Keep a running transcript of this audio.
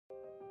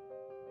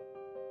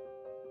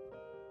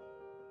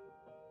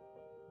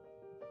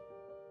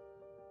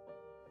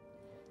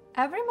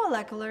Every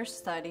molecular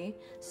study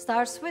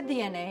starts with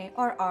DNA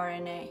or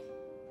RNA.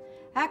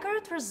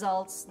 Accurate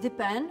results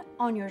depend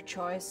on your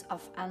choice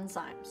of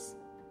enzymes.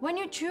 When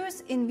you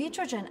choose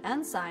Invitrogen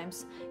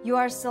enzymes, you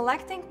are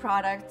selecting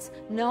products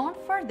known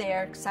for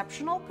their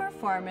exceptional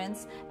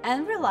performance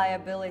and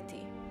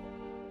reliability.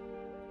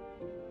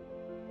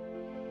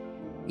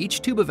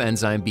 Each tube of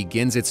enzyme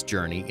begins its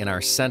journey in our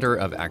center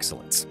of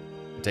excellence.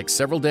 It takes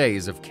several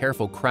days of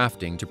careful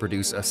crafting to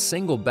produce a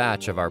single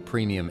batch of our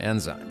premium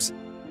enzymes.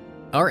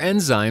 Our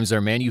enzymes are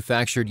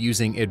manufactured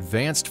using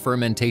advanced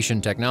fermentation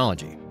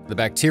technology. The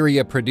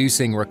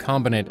bacteria-producing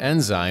recombinant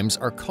enzymes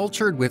are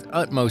cultured with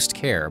utmost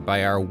care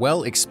by our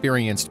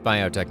well-experienced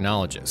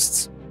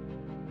biotechnologists.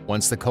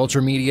 Once the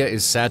culture media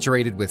is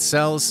saturated with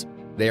cells,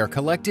 they are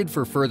collected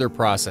for further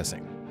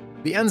processing.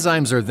 The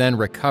enzymes are then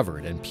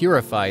recovered and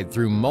purified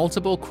through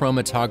multiple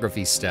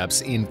chromatography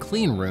steps in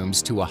clean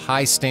rooms to a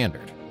high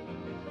standard.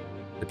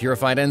 The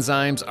purified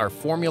enzymes are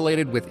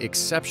formulated with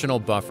exceptional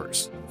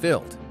buffers,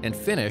 filled and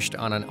finished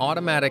on an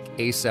automatic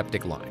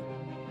aseptic line.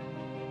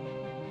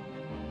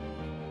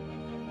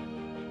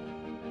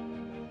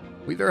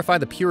 We verify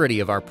the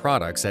purity of our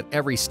products at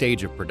every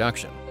stage of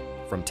production,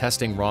 from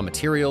testing raw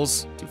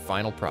materials to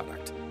final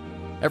product.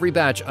 Every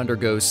batch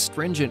undergoes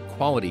stringent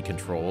quality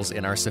controls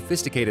in our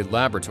sophisticated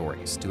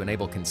laboratories to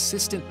enable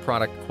consistent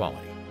product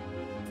quality.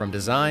 From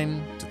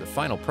design to the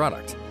final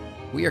product,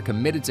 we are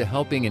committed to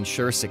helping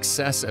ensure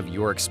success of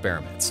your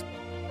experiments.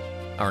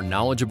 Our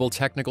knowledgeable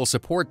technical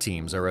support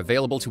teams are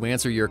available to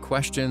answer your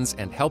questions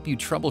and help you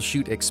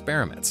troubleshoot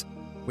experiments.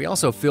 We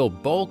also fill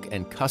bulk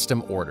and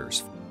custom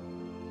orders.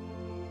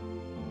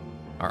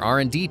 Our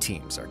R&D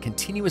teams are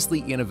continuously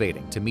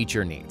innovating to meet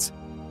your needs.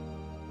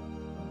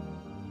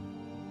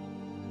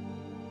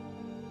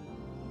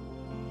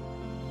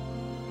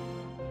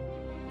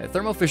 At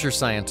Thermo Fisher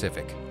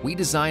Scientific, we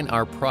design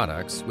our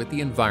products with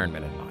the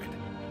environment in mind.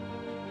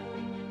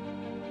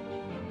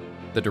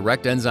 The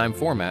direct enzyme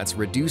formats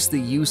reduce the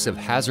use of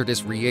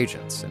hazardous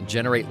reagents and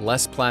generate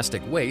less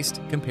plastic waste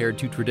compared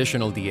to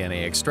traditional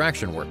DNA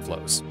extraction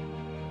workflows.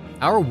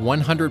 Our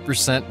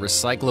 100%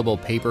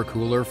 recyclable paper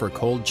cooler for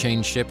cold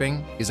chain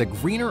shipping is a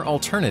greener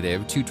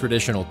alternative to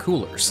traditional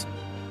coolers.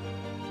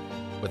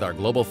 With our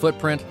global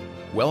footprint,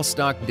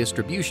 well-stocked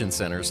distribution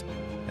centers,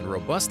 and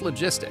robust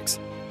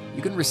logistics,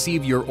 you can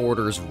receive your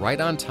orders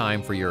right on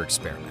time for your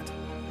experiment.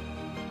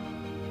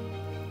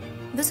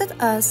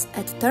 Visit us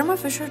at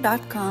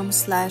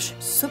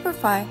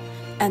thermofisher.com/superfi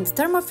and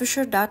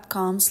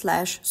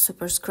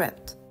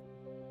thermofisher.com/superscript.